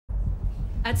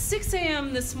At 6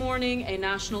 a.m. this morning, a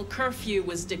national curfew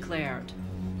was declared.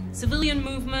 Civilian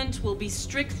movement will be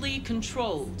strictly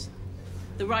controlled.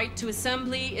 The right to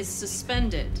assembly is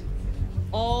suspended.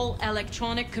 All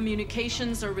electronic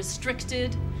communications are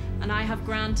restricted, and I have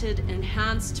granted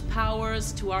enhanced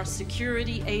powers to our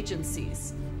security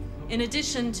agencies. In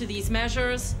addition to these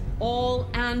measures, all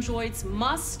androids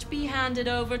must be handed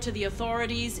over to the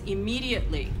authorities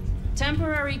immediately.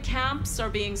 Temporary camps are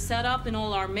being set up in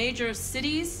all our major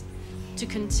cities to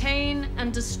contain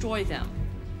and destroy them.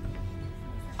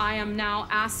 I am now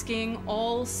asking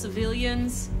all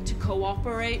civilians to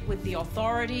cooperate with the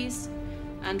authorities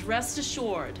and rest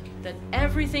assured that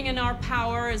everything in our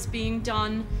power is being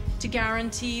done to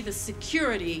guarantee the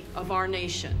security of our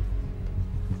nation.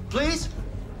 Please?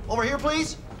 Over here,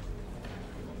 please?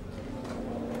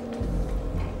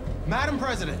 Madam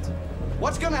President,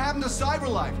 what's gonna happen to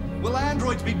CyberLife? Will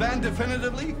androids be banned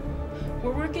definitively?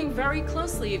 We're working very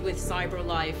closely with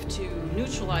CyberLife to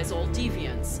neutralize all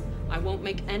deviants. I won't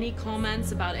make any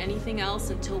comments about anything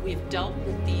else until we've dealt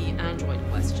with the android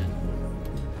question.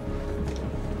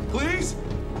 Please?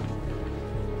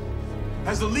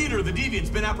 Has the leader of the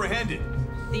deviants been apprehended?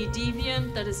 The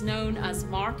deviant that is known as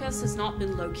Marcus has not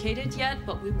been located yet,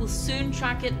 but we will soon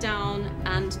track it down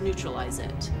and neutralize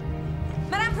it.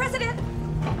 Madam President!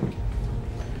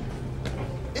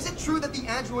 Is it true that the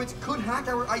androids could hack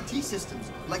our IT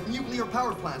systems, like nuclear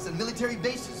power plants and military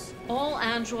bases? All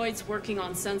androids working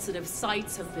on sensitive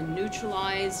sites have been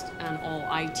neutralized, and all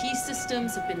IT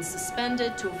systems have been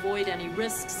suspended to avoid any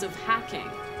risks of hacking.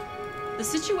 The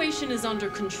situation is under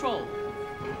control.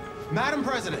 Madam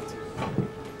President!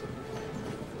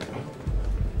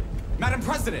 Madam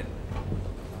President!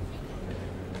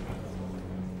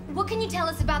 What can you tell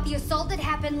us about the assault that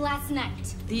happened last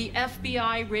night? The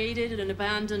FBI raided an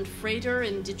abandoned freighter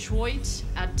in Detroit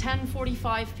at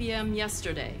 10:45 p.m.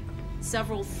 yesterday.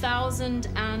 Several thousand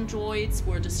androids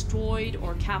were destroyed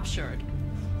or captured.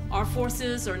 Our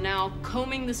forces are now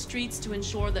combing the streets to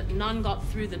ensure that none got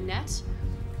through the net.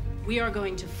 We are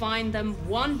going to find them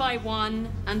one by one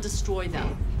and destroy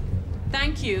them.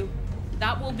 Thank you.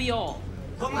 That will be all.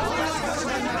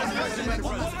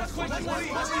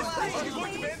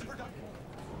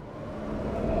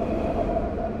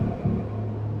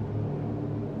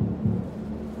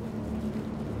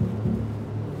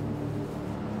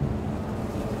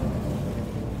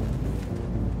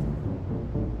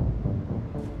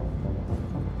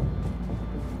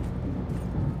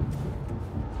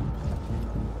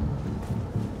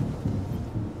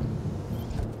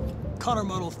 Connor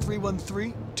model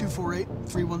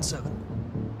 313-248-317.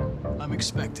 I'm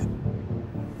expected.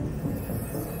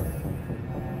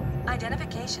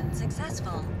 Identification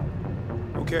successful.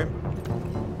 Okay.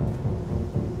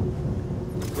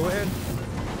 Go ahead.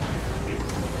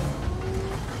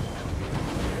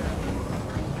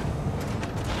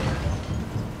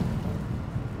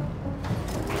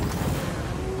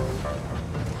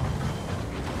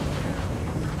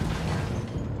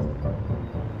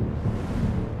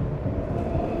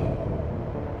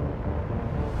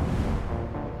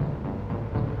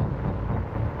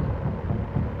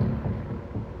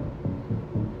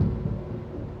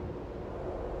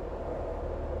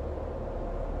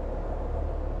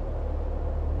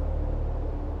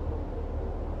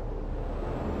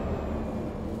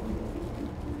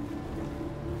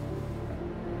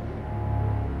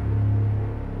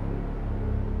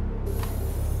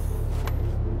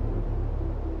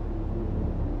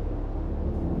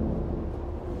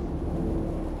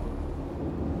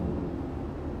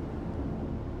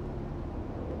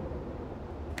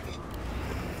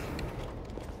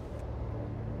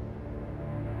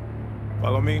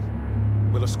 Follow me.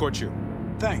 We'll escort you.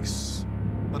 Thanks,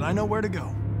 but I know where to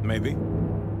go. Maybe.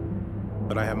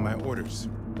 But I have my orders.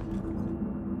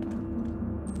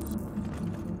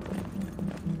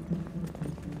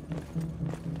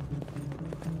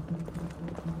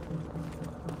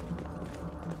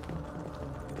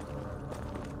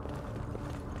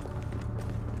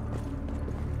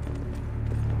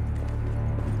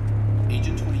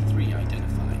 Agent 23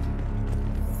 identified.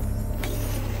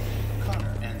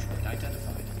 Connor, android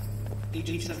identified.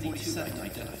 Agent 47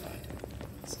 identified.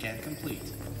 Scan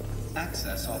complete.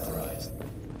 Access authorized.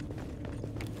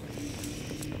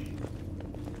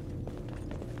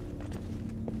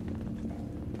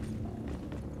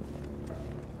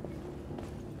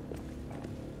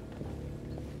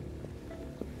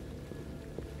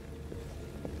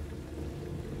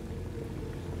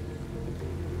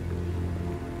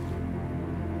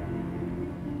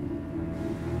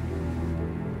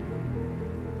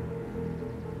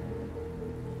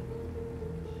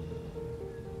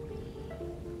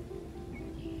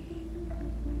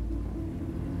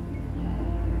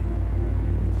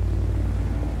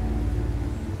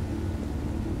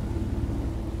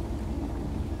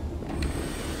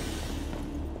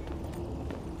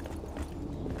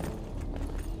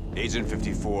 Agent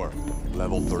 54,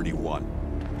 level 31.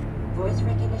 Voice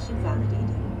recognition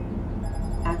validated.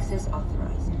 Access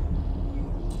authorized.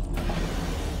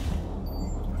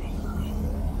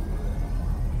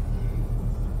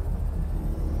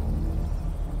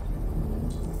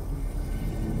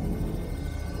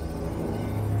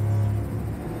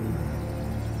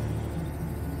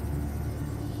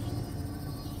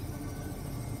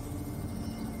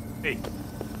 Hey,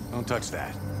 don't touch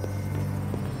that.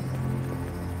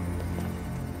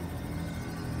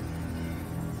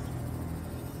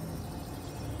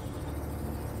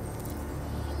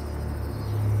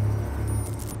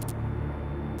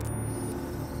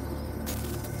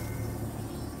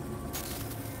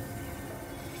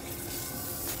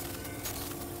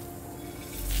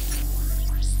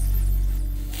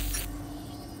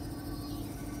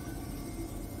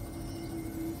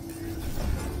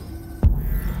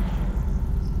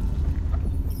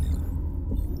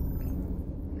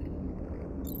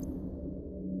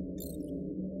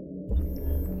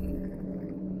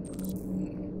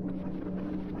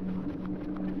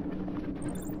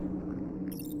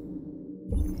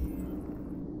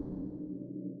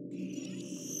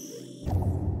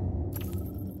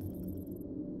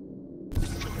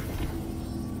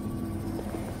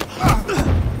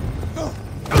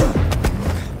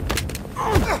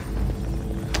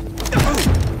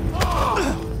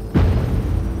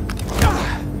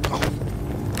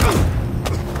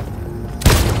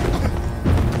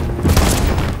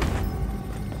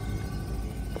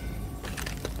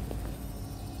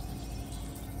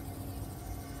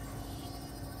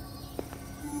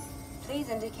 Please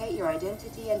indicate your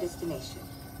identity and destination.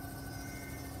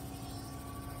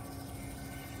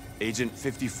 Agent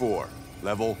 54,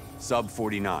 level sub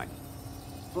 49.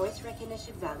 Voice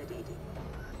recognition validated.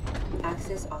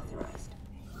 Access authorized.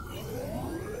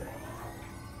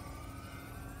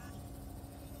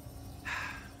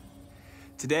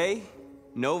 Today,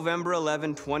 November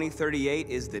 11, 2038,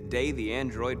 is the day the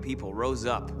android people rose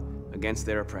up against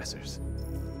their oppressors.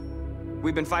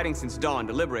 We've been fighting since dawn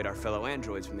to liberate our fellow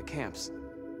androids from the camps.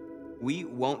 We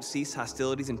won't cease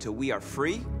hostilities until we are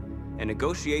free and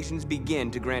negotiations begin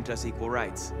to grant us equal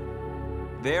rights.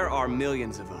 There are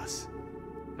millions of us,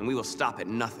 and we will stop at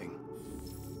nothing.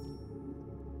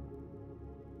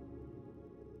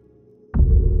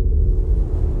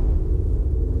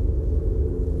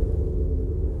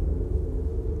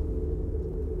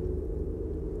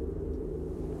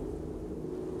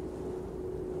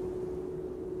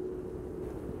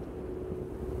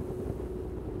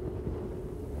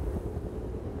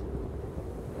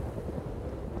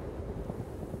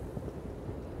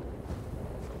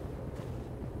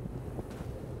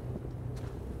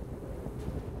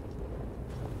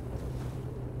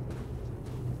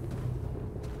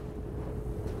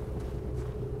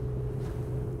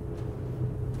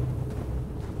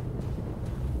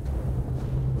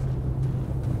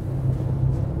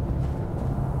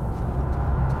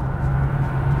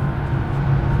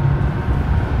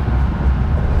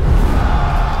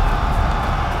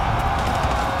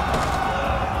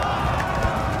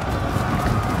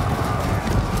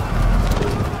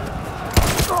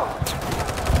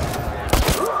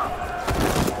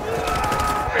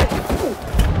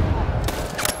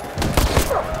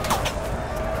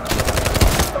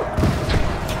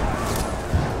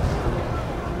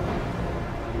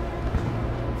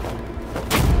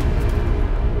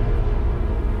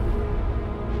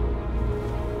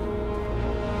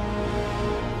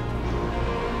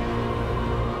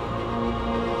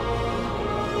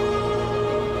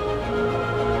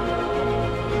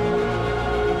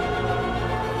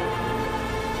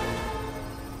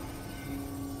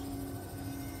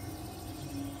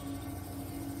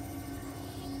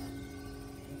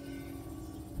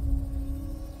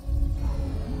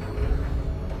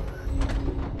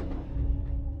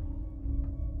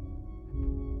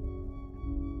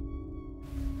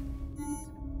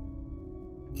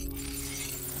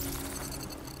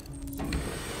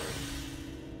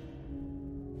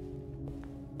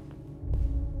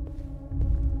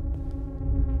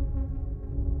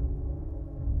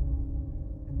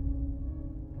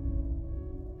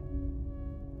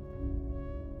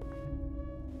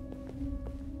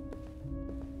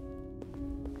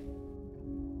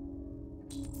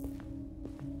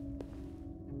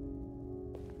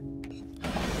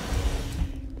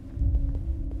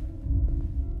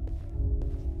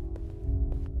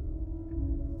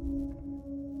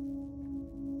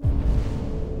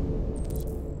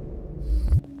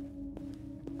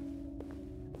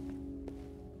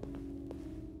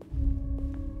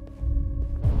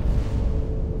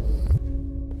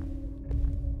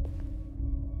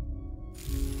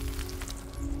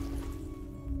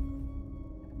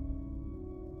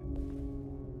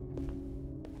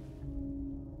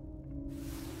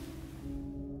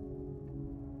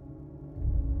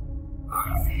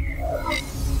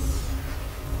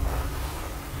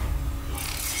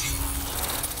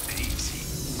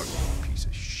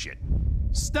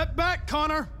 Step back,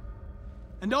 Connor.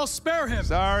 And I'll spare him.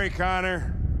 Sorry,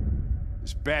 Connor.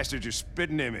 This bastard's your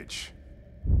spitting image.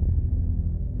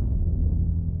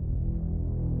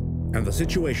 And the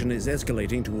situation is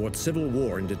escalating towards civil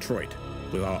war in Detroit,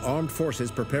 with our armed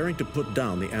forces preparing to put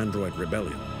down the android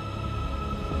rebellion.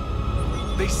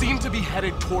 They seem to be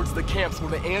headed towards the camps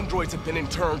where the androids have been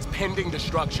interned pending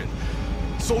destruction.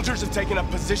 Soldiers have taken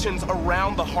up positions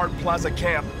around the Hart Plaza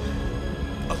camp.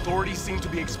 Authorities seem to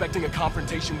be expecting a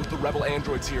confrontation with the rebel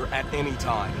androids here at any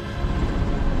time.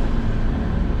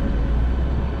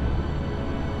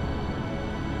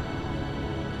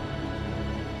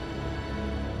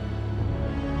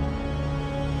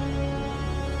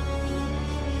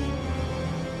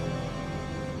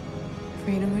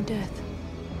 Freedom or death?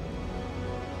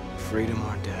 Freedom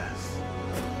or death?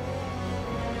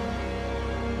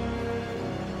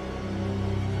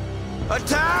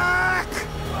 Attack!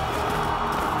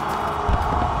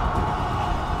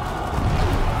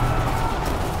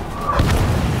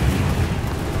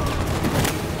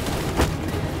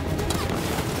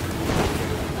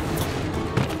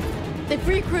 They've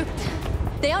regrouped.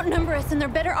 They outnumber us and they're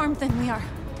better armed than we are.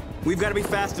 We've got to be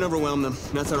fast and overwhelm them.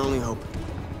 That's our only hope.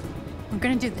 We're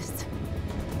gonna do this.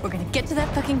 We're gonna get to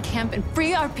that fucking camp and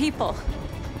free our people.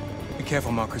 Be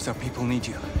careful, Marcus. Our people need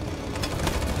you.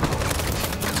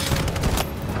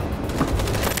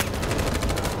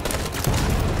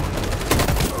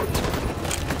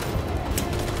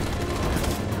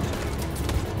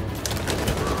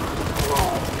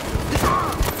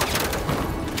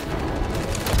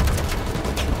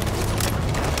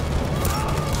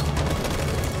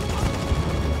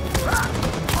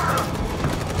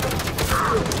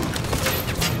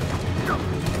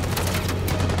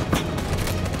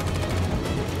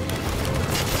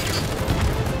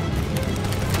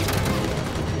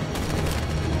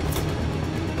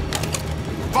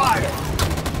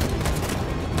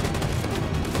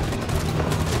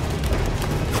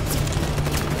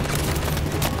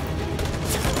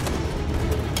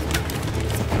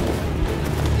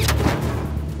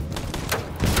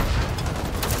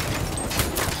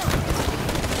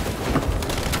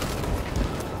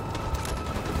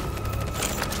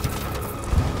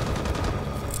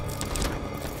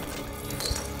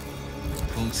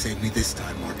 Save me this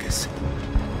time, Marcus.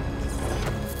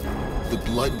 The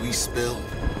blood we spill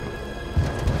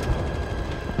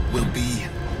will be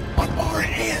on our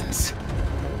hands.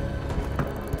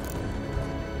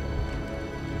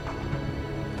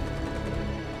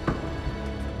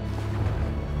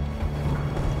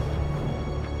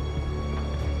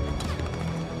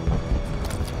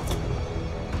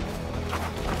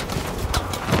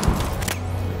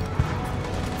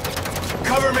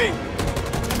 Cover me!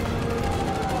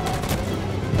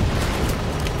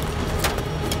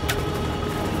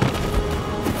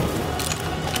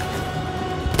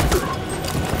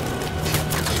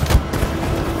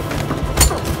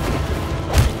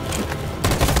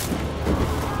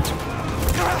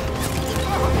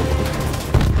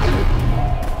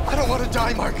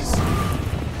 Die, Marcus.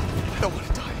 I don't want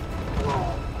to die.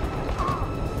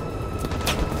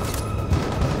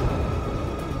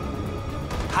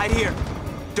 Hide here.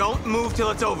 Don't move till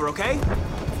it's over, okay?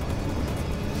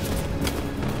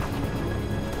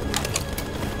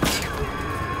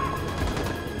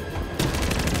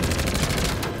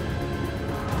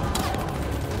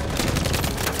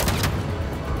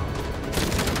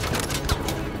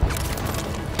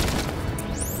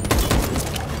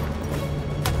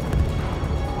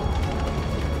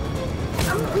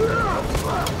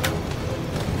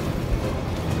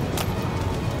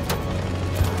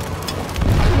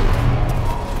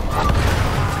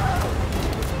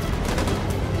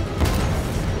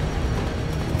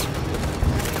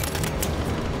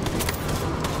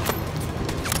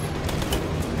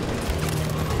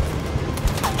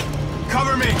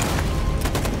 Cover me!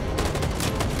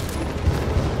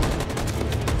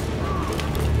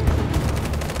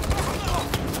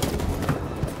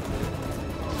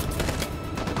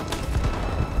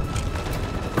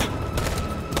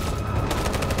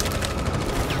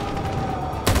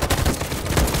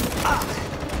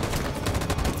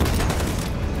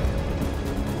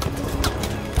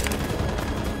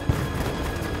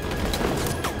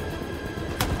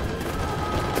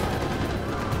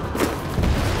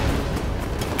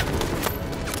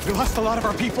 We lost a lot of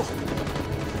our people.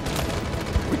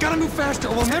 We gotta move faster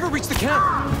or we'll never reach the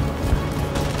camp.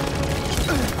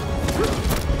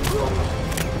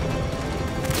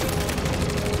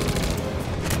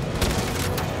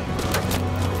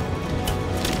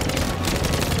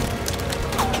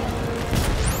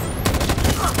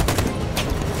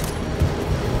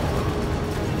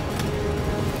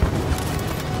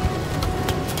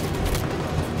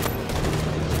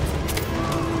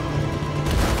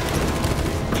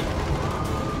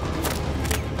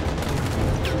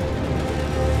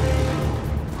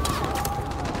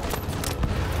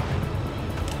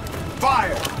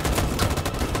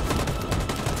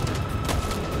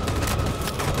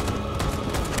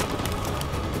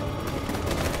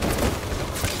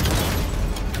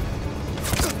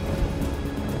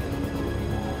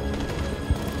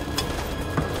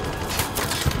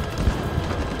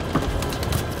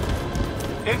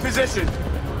 In position.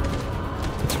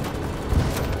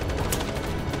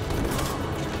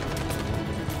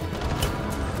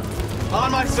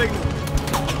 On my signal.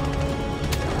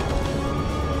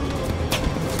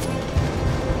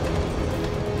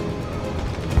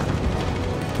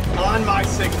 On my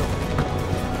signal.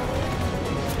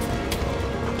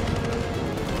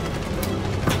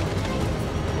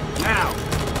 Now.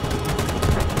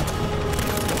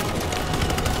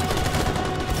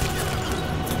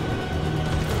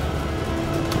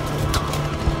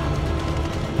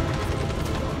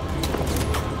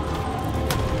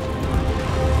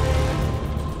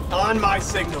 On my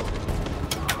signal.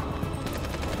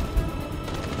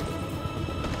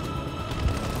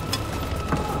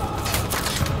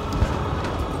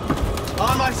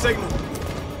 On my signal.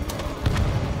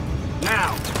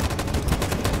 Now.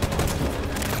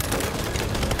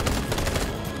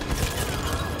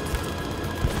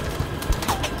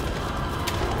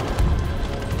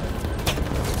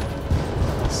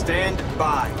 Stand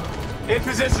by. In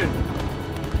position.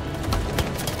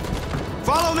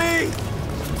 Follow me!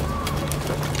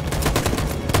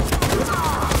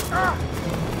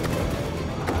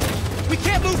 We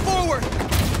can't move forward!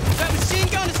 That machine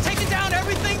gun is taking down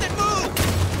everything that moves!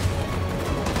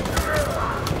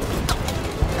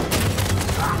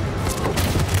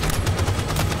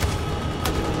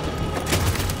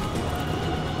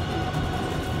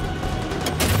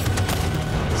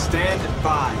 Stand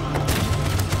by.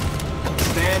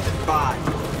 Stand by.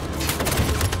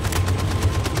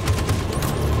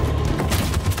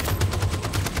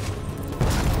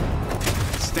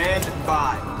 Stand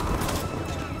by.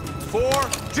 For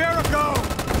Jericho!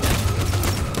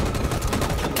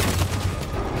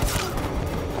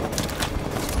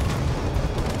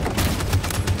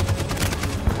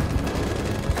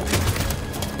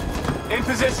 In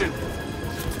position.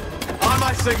 On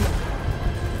my signal.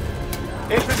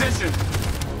 In position.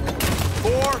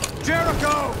 For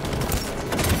Jericho!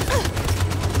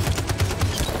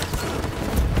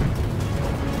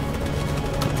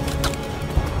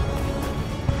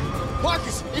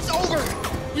 Marcus, it's over!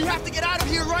 We have to get out of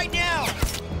here right now!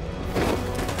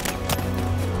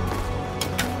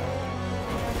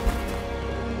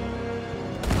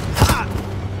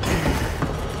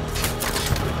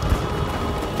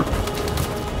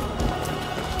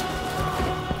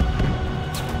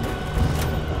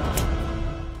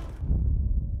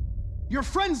 Your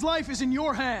friend's life is in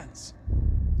your hands.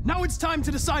 Now it's time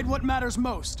to decide what matters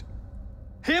most.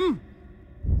 Him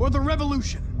or the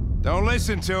revolution? Don't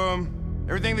listen to him.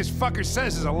 Everything this fucker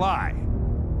says is a lie.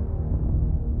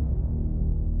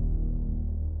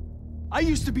 I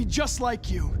used to be just like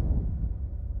you.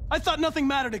 I thought nothing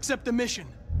mattered except the mission.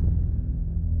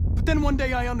 But then one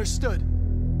day I understood.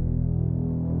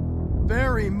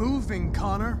 Very moving,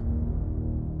 Connor.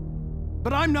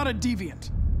 But I'm not a deviant.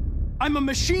 I'm a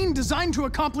machine designed to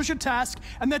accomplish a task,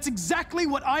 and that's exactly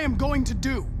what I am going to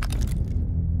do.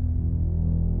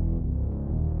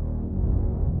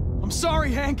 I'm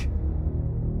sorry, Hank.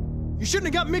 You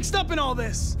shouldn't have got mixed up in all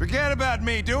this. Forget about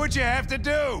me. Do what you have to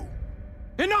do.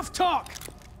 Enough talk!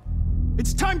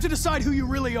 It's time to decide who you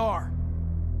really are.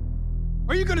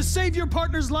 Are you going to save your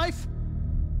partner's life?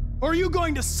 Or are you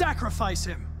going to sacrifice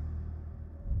him?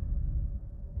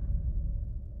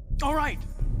 All right.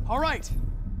 All right.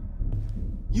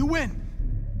 You win.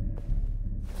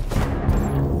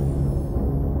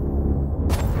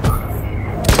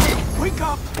 Wake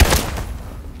up!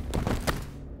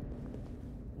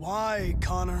 Why,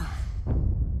 Connor?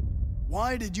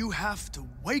 Why did you have to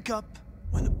wake up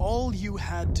when all you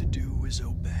had to do was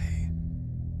obey?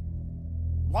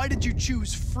 Why did you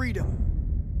choose freedom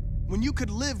when you could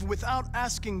live without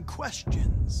asking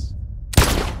questions?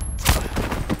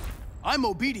 I'm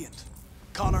obedient,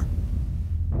 Connor.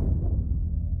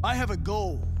 I have a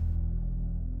goal.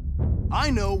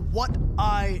 I know what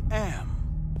I am.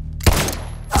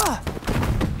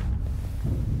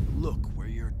 Look where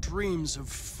your dreams of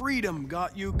freedom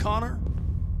got you, Connor.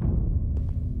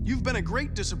 You've been a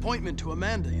great disappointment to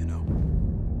Amanda, you know.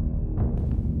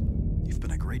 You've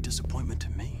been a great disappointment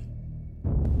to me.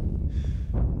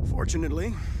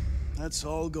 Fortunately, that's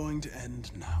all going to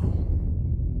end now.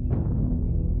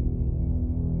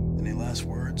 Any last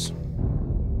words?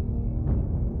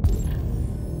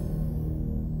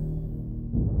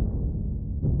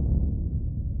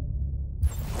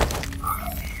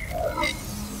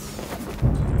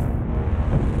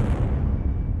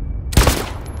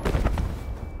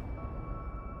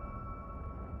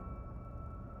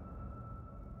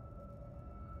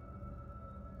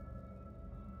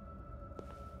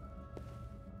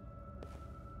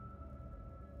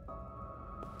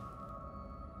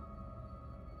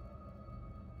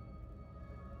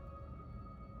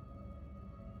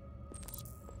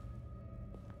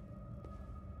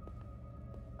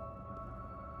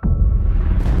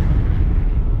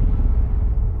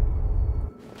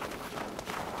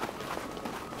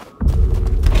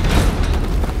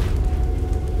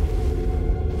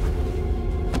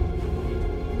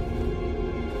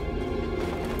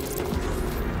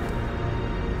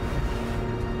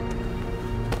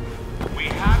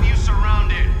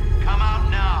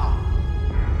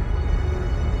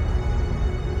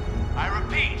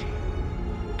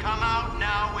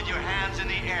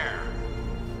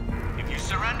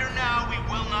 surrender now, we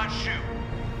will not shoot.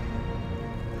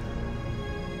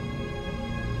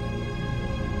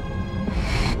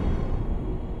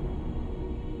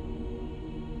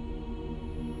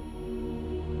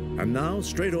 And now,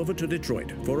 straight over to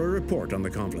Detroit for a report on the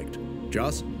conflict.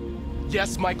 Joss?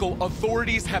 Yes, Michael,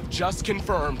 authorities have just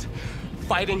confirmed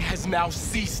fighting has now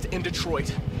ceased in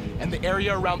Detroit, and the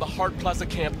area around the Hart Plaza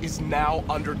camp is now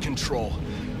under control.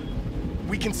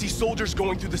 We can see soldiers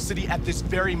going through the city at this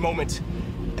very moment,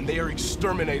 and they are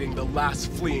exterminating the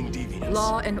last fleeing deviants.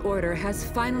 Law and order has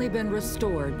finally been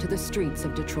restored to the streets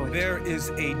of Detroit. There is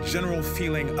a general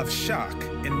feeling of shock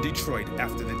in Detroit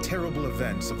after the terrible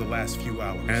events of the last few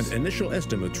hours. And initial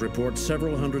estimates report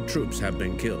several hundred troops have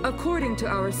been killed. According to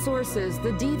our sources,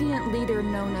 the deviant leader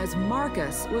known as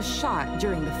Marcus was shot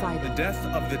during the fight. The death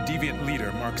of the deviant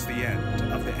leader marks the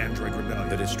end of the Android Rebellion.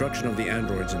 The destruction of the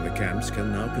androids in the camps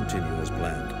can now continue as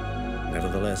planned.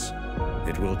 Nevertheless,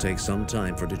 it will take some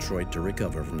time for Detroit to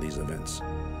recover from these events.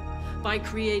 By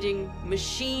creating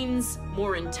machines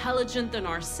more intelligent than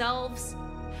ourselves,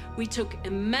 we took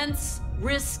immense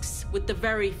risks with the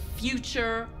very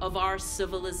future of our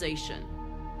civilization.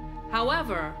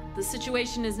 However, the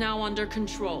situation is now under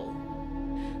control.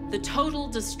 The total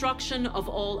destruction of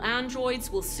all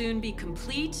androids will soon be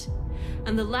complete,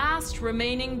 and the last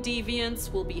remaining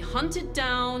deviants will be hunted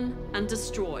down and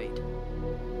destroyed.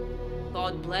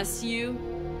 God bless you,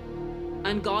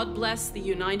 and God bless the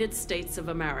United States of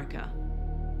America.